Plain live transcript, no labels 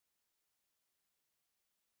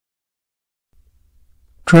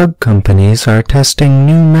Drug companies are testing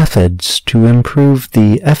new methods to improve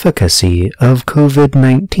the efficacy of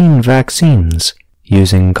COVID-19 vaccines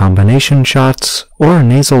using combination shots or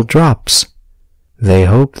nasal drops. They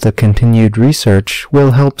hope the continued research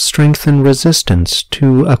will help strengthen resistance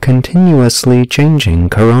to a continuously changing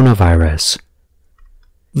coronavirus.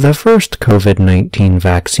 The first COVID-19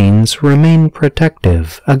 vaccines remain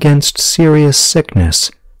protective against serious sickness,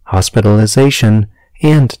 hospitalization,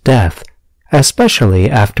 and death, especially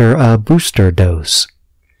after a booster dose.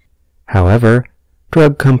 However,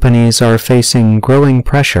 drug companies are facing growing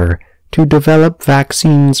pressure to develop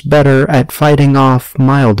vaccines better at fighting off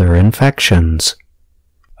milder infections.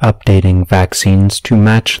 Updating vaccines to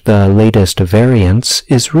match the latest variants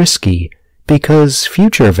is risky because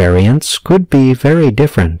future variants could be very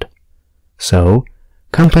different. So,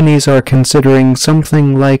 companies are considering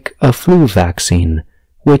something like a flu vaccine,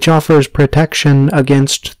 which offers protection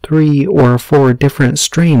against 3 or 4 different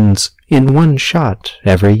strains in one shot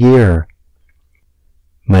every year.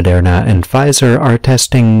 Moderna and Pfizer are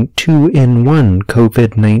testing 2-in-1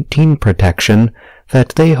 COVID-19 protection that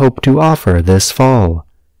they hope to offer this fall.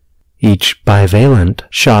 Each bivalent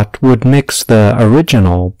shot would mix the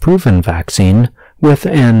original proven vaccine with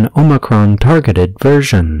an Omicron-targeted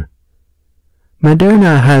version.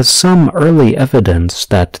 Moderna has some early evidence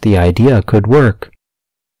that the idea could work.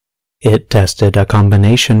 It tested a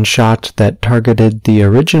combination shot that targeted the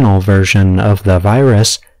original version of the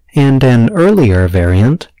virus and an earlier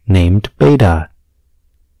variant named Beta.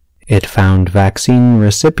 It found vaccine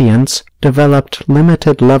recipients developed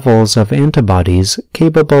limited levels of antibodies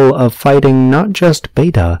capable of fighting not just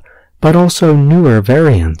Beta, but also newer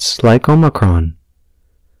variants like Omicron.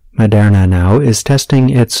 Moderna now is testing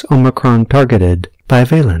its Omicron-targeted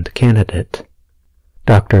bivalent candidate.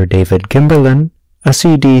 Dr. David Kimberlin, a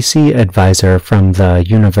CDC advisor from the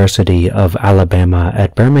University of Alabama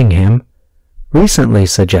at Birmingham, recently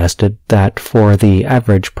suggested that for the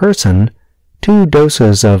average person, 2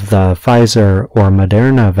 doses of the Pfizer or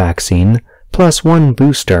Moderna vaccine plus 1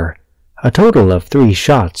 booster, a total of 3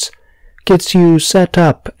 shots, gets you set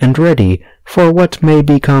up and ready for what may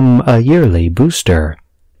become a yearly booster.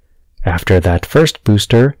 After that first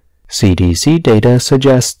booster, CDC data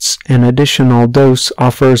suggests an additional dose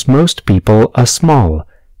offers most people a small,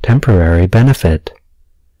 temporary benefit.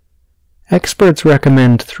 Experts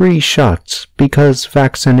recommend 3 shots because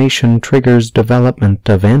vaccination triggers development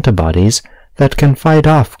of antibodies that can fight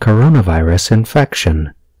off coronavirus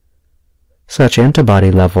infection. Such antibody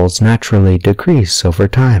levels naturally decrease over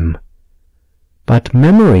time. But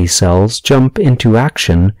memory cells jump into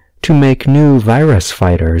action to make new virus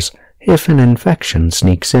fighters if an infection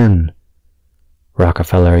sneaks in.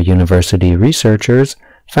 Rockefeller University researchers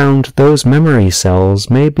found those memory cells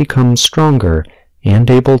may become stronger and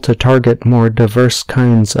able to target more diverse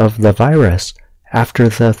kinds of the virus after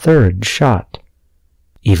the 3rd shot.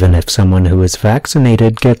 Even if someone who is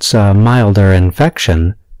vaccinated gets a milder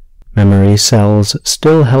infection, memory cells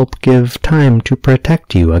still help give time to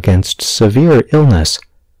protect you against severe illness,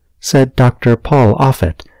 said Dr. Paul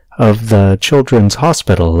Offit of the Children's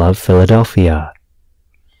Hospital of Philadelphia.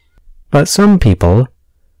 But some people,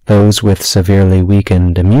 those with severely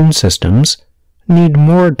weakened immune systems, need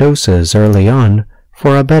more doses early on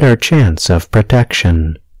for a better chance of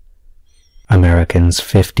protection. Americans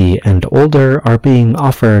 50 and older are being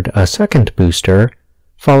offered a 2nd booster,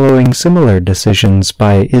 following similar decisions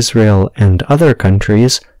by Israel and other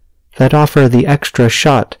countries that offer the extra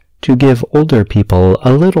shot to give older people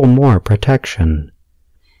a little more protection.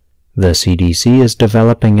 The CDC is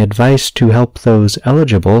developing advice to help those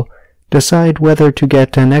eligible decide whether to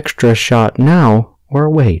get an extra shot now or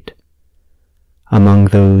wait. Among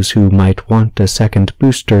those who might want a 2nd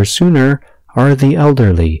booster sooner are the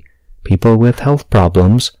elderly, people with health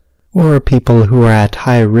problems, or people who are at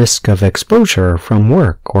high risk of exposure from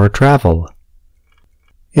work or travel.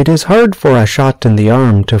 It is hard for a shot in the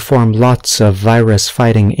arm to form lots of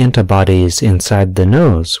virus-fighting antibodies inside the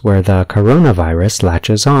nose where the coronavirus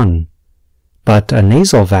latches on. But a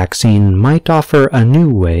nasal vaccine might offer a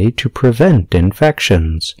new way to prevent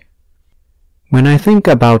infections. When I think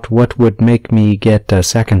about what would make me get a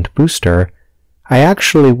 2nd booster, I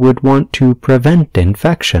actually would want to prevent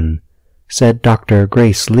infection, said Dr.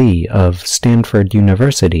 Grace Lee of Stanford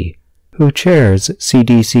University, who chairs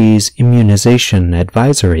CDC's Immunization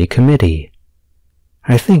Advisory Committee.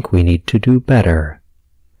 I think we need to do better.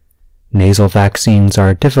 Nasal vaccines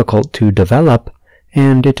are difficult to develop,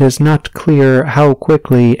 and it is not clear how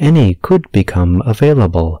quickly any could become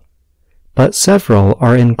available. But several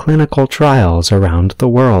are in clinical trials around the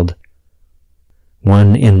world.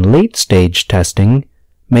 One in late-stage testing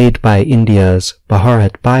made by India's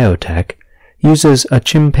Bharat Biotech, uses a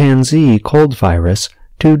chimpanzee cold virus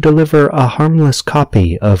to deliver a harmless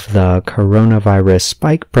copy of the coronavirus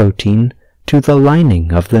spike protein to the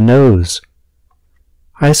lining of the nose.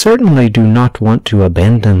 I certainly do not want to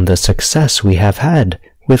abandon the success we have had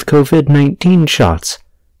with COVID-19 shots,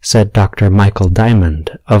 said Dr. Michael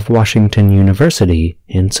Diamond of Washington University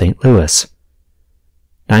in St. Louis.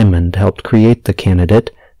 Diamond helped create the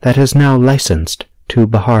candidate that is now licensed to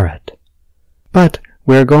Bharat. But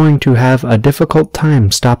we're going to have a difficult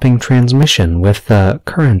time stopping transmission with the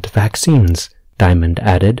current vaccines, Diamond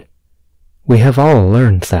added. We have all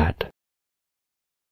learned that.